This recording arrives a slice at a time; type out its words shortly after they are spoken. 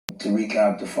To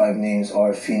recap, the 5 names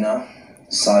are PHYNA,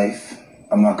 CEPH,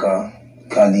 AMAKA,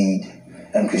 Khalid,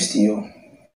 and Christio.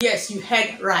 Yes, you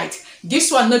heard right.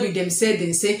 This one not be them say,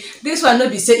 they say. This one not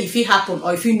be say if it happen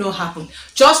or if it no happen.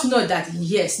 Just know that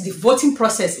yes, the voting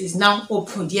process is now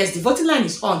opened. Yes, the voting line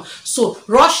is on. So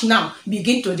rush now.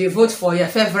 Begin to vote for your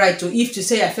favorite. Or if to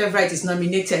say your favorite is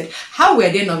nominated, how were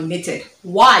they nominated?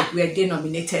 Why were they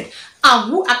nominated?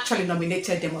 And who actually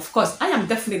nominated them? Of course, I am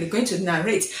definitely going to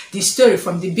narrate the story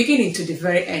from the beginning to the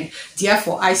very end.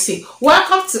 Therefore, I say,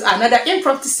 welcome to another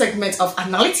impromptu segment of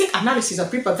analytic analysis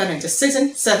of BBNAIJA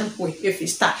Season 7 with If We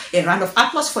Start. A round of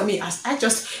applause for me as I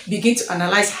just begin to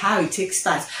analyze how it takes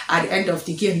start at the end of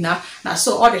the game now.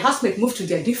 So all the housemates move to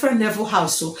their different level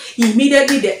house. So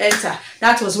immediately they enter.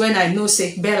 That was when I know,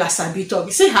 say, Bella sabi talk.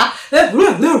 You see her?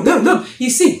 You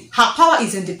see, her power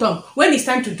is in the tongue. When it's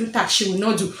time to do tax, she will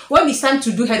not do. When it's time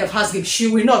to do head of house game, she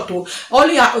will not do.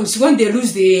 Only when they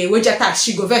lose the wager tax,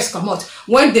 she go vex come out.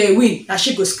 When they win, now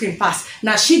she go scream pass.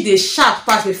 Now she they shout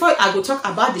pass. Before I go talk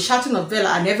about the shouting of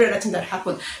Bella and every other thing that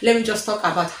happened, let me just talk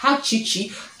about how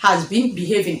Chichi has been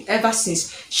behaving ever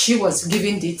since she was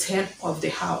given the term of the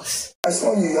house. I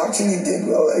saw you actually did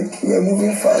well, like you were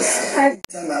moving fast. Time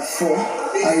at 4,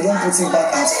 and you don't put it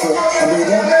back at 4, and you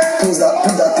don't put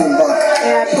that thing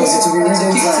back because it will be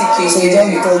reading time. So you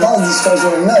don't, because that was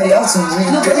distraction. Now you have to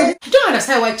read. I don't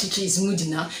understand why Chichi is moody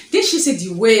now. Did she see the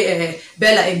way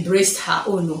Bella embraced her?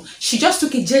 Oh no, she just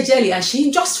took it gingerly and she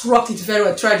just rocked it very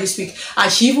well throughout this week,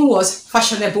 and she even was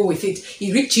fashionable with it.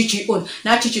 He reached Chichi own.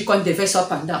 Now Chichi can't diverse up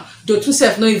and down. DOTUN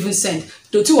self no even send.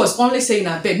 DOTUN was only saying,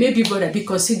 I beg, maybe brother be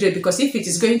considerate, because if it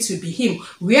is going to be him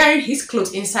wearing his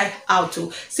clothes inside out,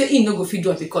 to say he no go fit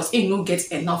do it because he no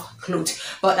get enough clothes.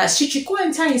 But as Chichi go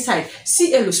enter inside,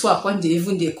 see Eloswag one day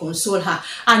even they console her.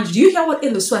 And do you hear what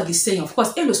Eloswag is saying? Of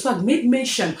course, Eloswag made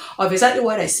mention of exactly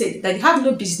what I said, that you have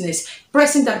no business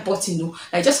pressing that button. No,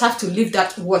 I just have to leave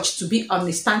that watch to be on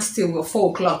the standstill at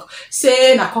 4 o'clock.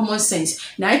 Say na common sense.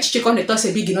 Now Chichi come the talk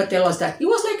say Biggie not tell us that. He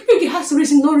was like, Biggie has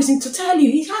no reason to tell you.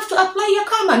 You have to apply your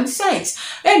common sense.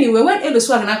 Anyway, when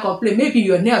Eloswag now complain, maybe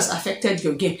your nails affected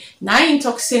your game. Now I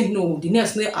talk say no, the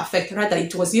nails didn't affect. Rather,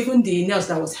 it was even the nails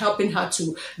that was helping her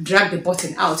to drag the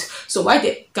button out. So while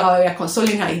they were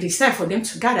consoling her, it is time for them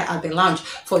to gather at the lounge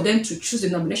for them to choose the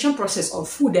nomination process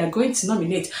of who they are going to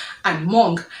nominate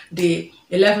among the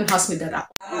 11 housemates that are.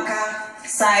 AMAKA,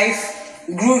 CEPH,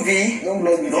 Groovy. Don't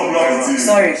block me.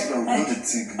 Sorry.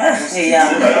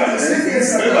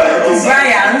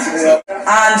 Brian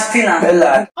and PHYNA.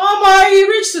 Bella. He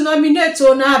reached to nominate.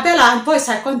 So now Bella and voice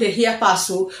I can't hear pass.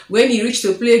 So when he reached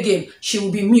to play a game, she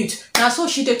will be mute. Now so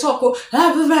she they talk.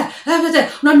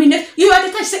 Nominate. You at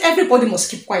the time say everybody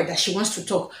must keep quiet that she wants to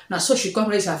talk. Now so she come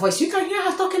raise her voice. You can hear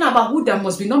her talking about who that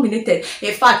must be nominated.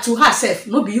 In fact, to herself,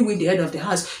 not be you in the head of the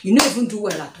house. You don't even do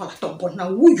well at all. But now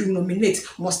who you nominate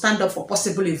must stand up for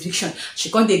possible eviction.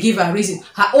 She can't they give her reason.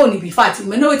 Her own be fat. You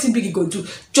may know what Biggie go do.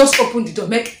 Just open the door,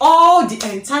 make all the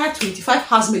entire 25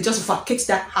 housemates just vacate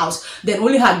that house. Then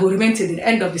only her go remain till the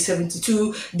end of the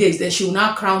 72 days. Then she will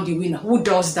now crown the winner. Who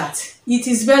does that? It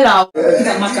is Bella. We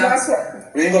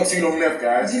ain't got too long left,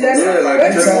 guys. Beauty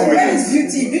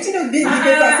not being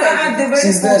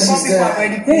She's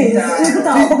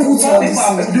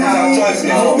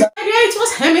It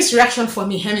was Hermes' reaction for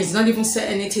me. Hermes not even say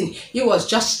anything. He was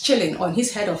just chilling on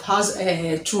his head of house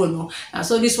throne. And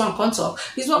so this one can't talk.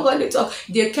 This one going to talk.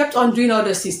 They kept on doing all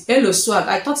this. Eloswag,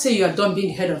 I thought say you are done being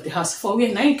the head of the house. For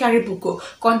we now in Karibuko,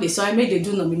 Conde, so I made they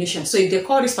do nomination. So if they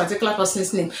call this particular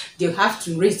person's name, they'll have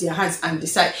to raise their hands and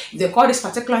decide. If they call this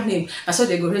particular name, and so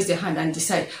they go raise their hand and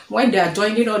decide. When they are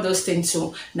joining all those things,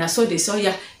 so now so they saw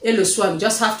yeah, Eloswag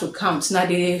just have to count. Now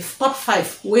the top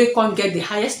 5 we can't get the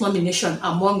highest nomination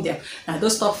among them. Now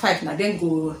those top 5 now then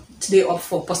go today up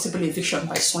for possible eviction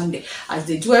by Sunday. As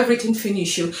they do everything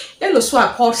finish,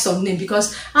 Eloswag called some name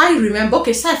because I remember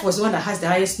okay, CEPH was the one that has the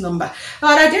highest number.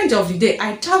 But at the end of the day,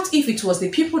 I doubt if it was the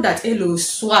people that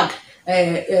Eloswag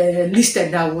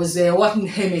listed that was what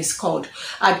HERMES called.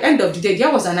 At the end of the day,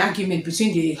 there was an argument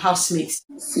between the housemates.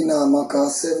 PHYNA, AMAKA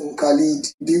 7,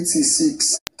 Khalid, Beauty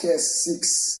 6, Kes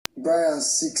 6, Brian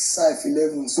 6, CEPH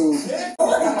 11. So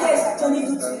what the case Tony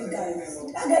do to you guys?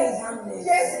 That guy is harmless.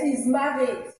 Yes, he's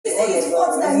married. He said it's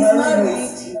fault that he's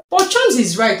married. But Chums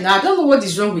is right now. I don't know what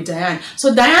is wrong with Diana.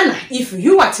 So Diana, if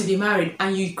you were to be married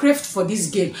and you craved for this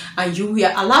game and you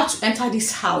were allowed to enter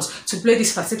this house to play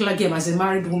this particular game as a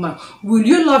married woman, will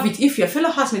you love it if your fellow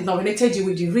housemate nominated you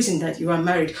with the reason that you are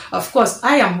married? Of course,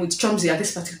 I am with Chumsy at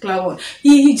this particular one.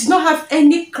 He did not have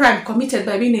any crime committed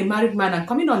by being a married man and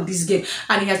coming on this game,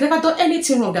 and he has never done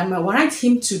anything wrong that might warrant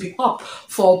him to be up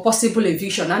for possible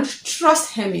eviction. And trust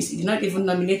Hermes, he did not even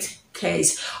nominate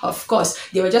cares. Of course,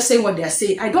 they were just saying what they are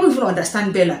saying. I don't even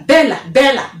understand Bella.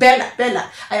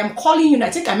 I am calling you, and I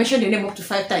think I mentioned the name up to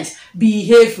 5 times.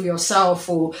 Behave yourself.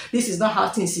 Oh, this is not how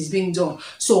things is being done.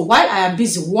 So while I am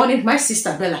busy warning my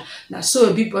sister Bella, now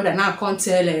so Big Brother now can't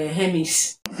tell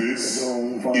Hermes. This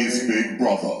is Big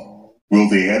Brother. Will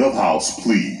the head of house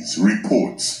please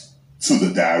report to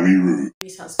the diary room?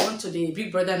 This has gone to the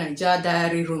Big Brother NAIJA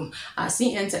diary room. As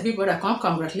he entered, Big Brother can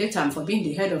congratulate him for being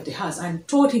the head of the house and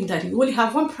told him that he only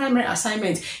have one primary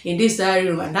assignment in this diary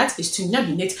room, and that is to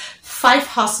nominate 5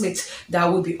 housemates that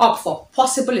will be up for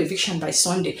possible eviction by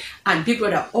Sunday. And Big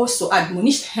Brother also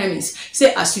admonished Hermes,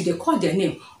 say as you they call their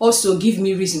name, also give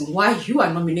me reason why you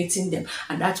are nominating them.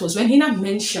 And that was when he now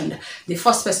mentioned the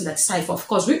first person, that CEPH. Of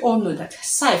course, we all know that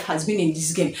CEPH has been in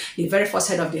this game. The very first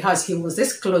head of the house, he was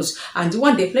this close. And the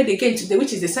one they played the game today,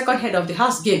 which is the second head of the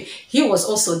house game, he was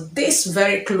also this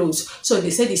very close. So they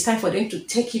said it's time for them to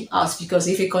take him out, because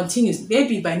if he continues,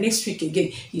 maybe by next week again,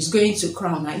 he's going to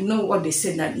crown. I know what they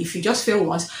said, that if you just fail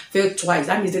once, fail twice,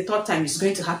 that means the third time is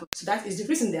going to happen. So that is the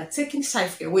reason they are taking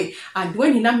CEPH away. And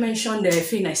when he now mentioned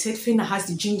PHYNA, I said PHYNA has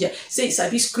the ginger. Say it's a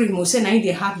bit scream, or say now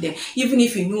they have them. Even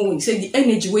if you know, say the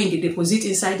energy way they deposit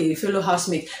inside the fellow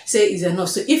housemate, say is enough.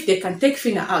 So if they can take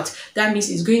PHYNA out, that means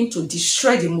it's going to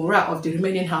destroy the morale of the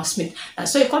remaining housemate. And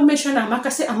so you can't mention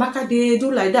AMAKA, say AMAKA they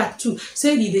do like that too.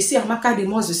 Say they say AMAKA they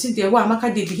must see their way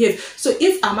AMAKA they behave. So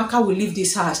if AMAKA will leave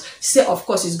this house, say of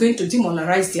course it's going to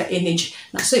demoralize their energy.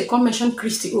 Now so you can't mention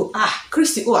Christy.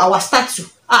 Christy, our statue.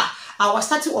 Our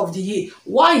statue of the year.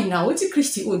 Why now? What did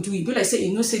Christy do? He be like say,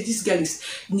 you know, say this girl is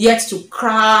yet to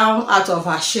crown out of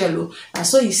her shell. And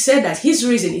so he said that his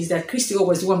reason is that Christy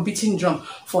was the one beating drum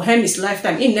for him his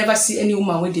lifetime. He never see any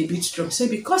woman when they beat drum. So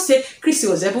because say Christy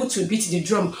was able to beat the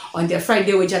drum on their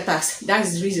Friday wager tax,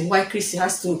 that's the reason why Christy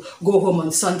has to go home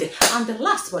on Sunday. And the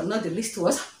last but not the least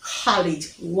was Khalid.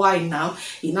 Why now?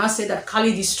 He now said that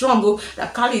Khalid is strong.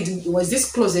 That Khalid was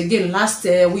this close again last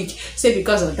week. Say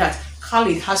because of that,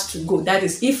 Khalid has to go. That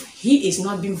is, if he is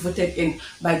not being voted in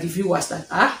by the viewers that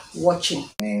are watching.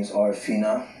 Names are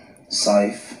PHYNA,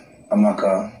 CEPH,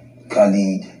 AMAKA,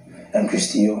 Khalid, and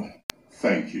Christio.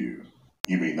 Thank you.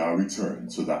 You may now return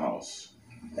to the house.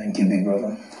 Thank you, Big Brother.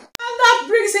 And that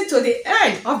brings it to the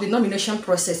end of the nomination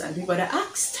process, and Big Brother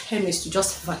asked Hermes to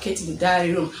just vacate the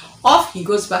diary room. Off he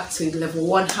goes back to the level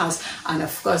 1 house, and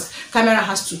of course camera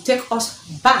has to take us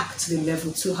back to the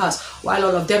level 2 house. While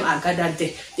all of them are gathered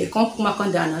there, they come back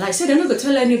on the analyze. Say they're not going to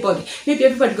tell anybody. Maybe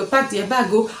everybody go pack their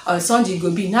bag, go on Sunday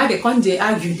go be. Now they come, they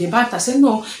argue, they banter. Say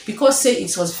no, because say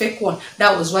it was fake one.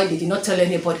 That was why they did not tell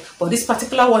anybody. But this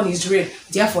particular one is real.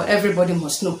 Therefore everybody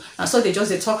must know. And so they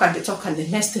just they talk, and the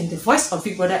next thing the voice of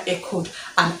Big Brother echoed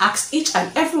and asked each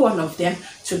and every one of them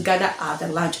to gather at the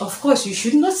lounge. Of course, you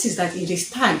should notice that it is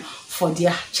time for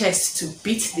their chest to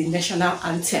beat the national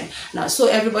anthem. Now, so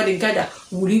everybody gather.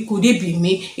 Could it be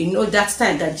me? You know that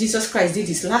time that Jesus Christ did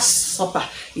his last supper.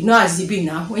 You know as it be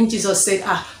now, when Jesus said,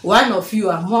 one of you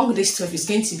among these 12 is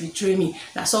going to betray me.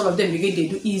 That's all of them begin to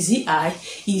do, is it I?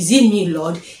 Is it me,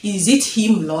 Lord? Is it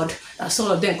him, Lord? That's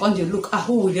all of them come they look,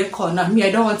 who will they call now? Me,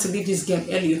 I don't want to leave this game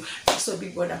earlier. So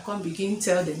Big Brother come begin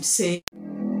tell them, say,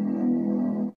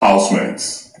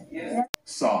 Housemates,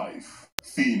 CEPH,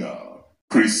 PHYNA,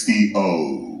 Christy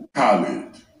O,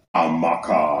 Khalid,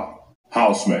 AMAKA,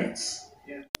 housemates.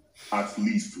 At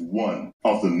least one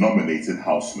of the nominated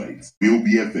housemates will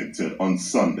be evicted on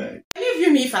Sunday. Believe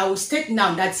you me, if I will state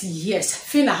now that yes,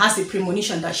 PHYNA has the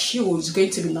premonition that she was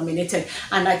going to be nominated,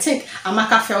 and I think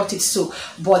AMAKA felt it so.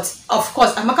 But of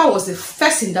course, AMAKA was the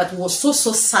person that was so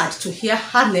sad to hear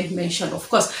her name mentioned. Of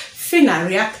course, PHYNA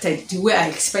reacted the way I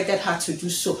expected her to do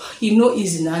so. You know,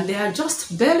 easy now. They are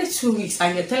just barely 2 weeks,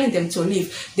 and you're telling them to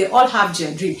leave. They all have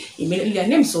their dream. Immediately, their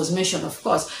names was mentioned. Of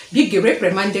course, BIGGIE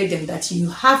reprimanded them that you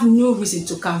have no reason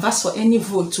to canvass for any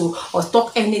vote or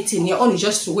talk anything. You're only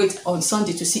just to wait on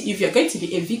Sunday to see if you're going to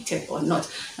be evicted or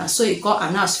not. And so it got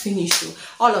announced finished. So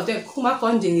all of them come back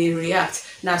on, they react.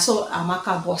 Now, so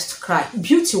AMAKA burst cry.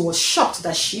 Beauty was shocked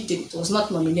that she was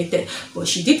not nominated, but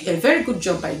she did a very good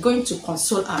job by going to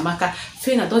console AMAKA.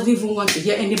 PHYNA doesn't even want to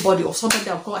hear anybody or somebody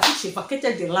that will come. I think she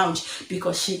vacated the lounge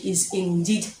because she is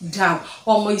indeed down.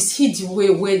 Almost hit the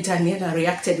way where Daniella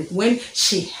reacted when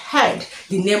she heard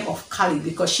the name of Khalid,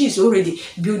 because she is already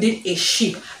building a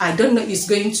ship. I don't know if it's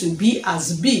going to be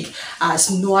as big as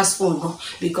Noah's own,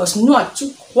 because Noah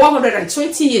took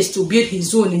 120 years to build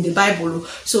his own in the Bible.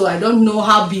 So I don't know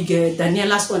how big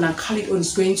Daniella's own and Khalid's own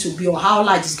is going to be, or how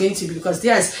large it's going to be, because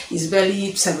theirs is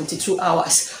barely 72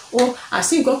 hours. Oh, I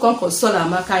see God come console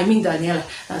AMAKA, I mean Daniella.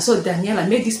 And so Daniella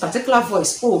made this particular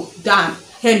voice. Oh, damn.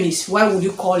 HERMES, why would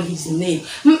you call his name?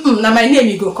 Now my name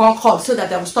you go call so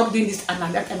that I will stop doing this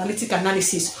analytic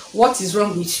analysis. What is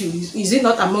wrong with you? Is it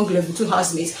not among level 2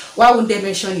 housemates? Why won't they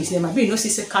mention his name? I mean, you know,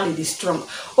 say Khalid is strong.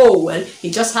 Oh well, he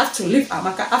just have to leave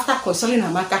AMAKA after consoling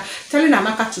AMAKA, telling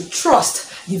AMAKA to trust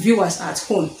the viewers at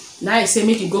home. Now I say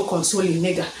make you go console him,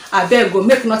 nigga. I beg go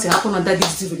make nothing happen under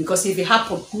this video, because if it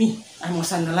happen, me, I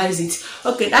must analyze it.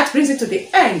 Okay, that brings it to the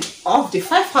end of the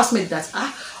 5 housemates that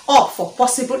are up for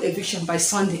possible eviction by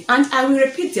Sunday, and I will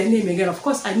repeat their name again. Of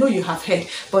course, I know you have heard,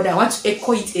 but I want to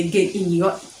echo it again in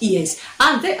your ears.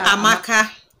 And they are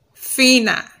AMAKA,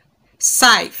 PHYNA,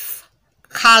 CEPH,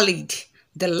 Khalid.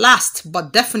 The last,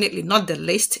 but definitely not the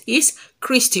least, is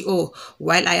Christy O.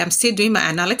 While I am still doing my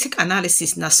analytic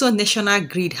analysis, now so national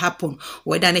grid happen.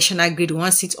 Whether national grid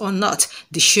wants it or not,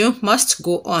 the show must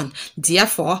go on.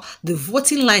 Therefore, the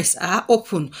voting lines are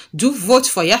open. Do vote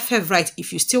for your favorite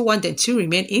if you still want them to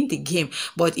remain in the game.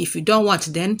 But if you don't want,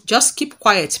 then just keep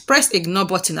quiet, press ignore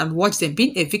button, and watch them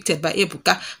being evicted by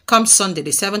Ebuka come Sunday,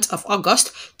 the 7th of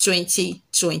August,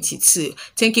 2022.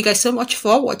 Thank you guys so much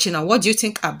for watching. And what do you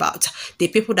think about the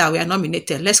people that were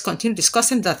nominated? Let's continue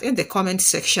discussing that in the comment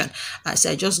section as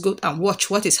I just go and watch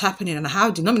what is happening and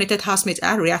how the nominated housemates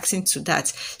are reacting to that.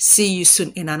 See you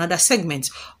soon in another segment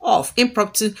of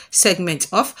impromptu segment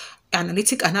of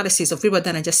analytic analysis of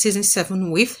BBNAIJA season 7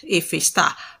 with a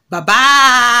star. Bye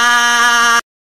bye.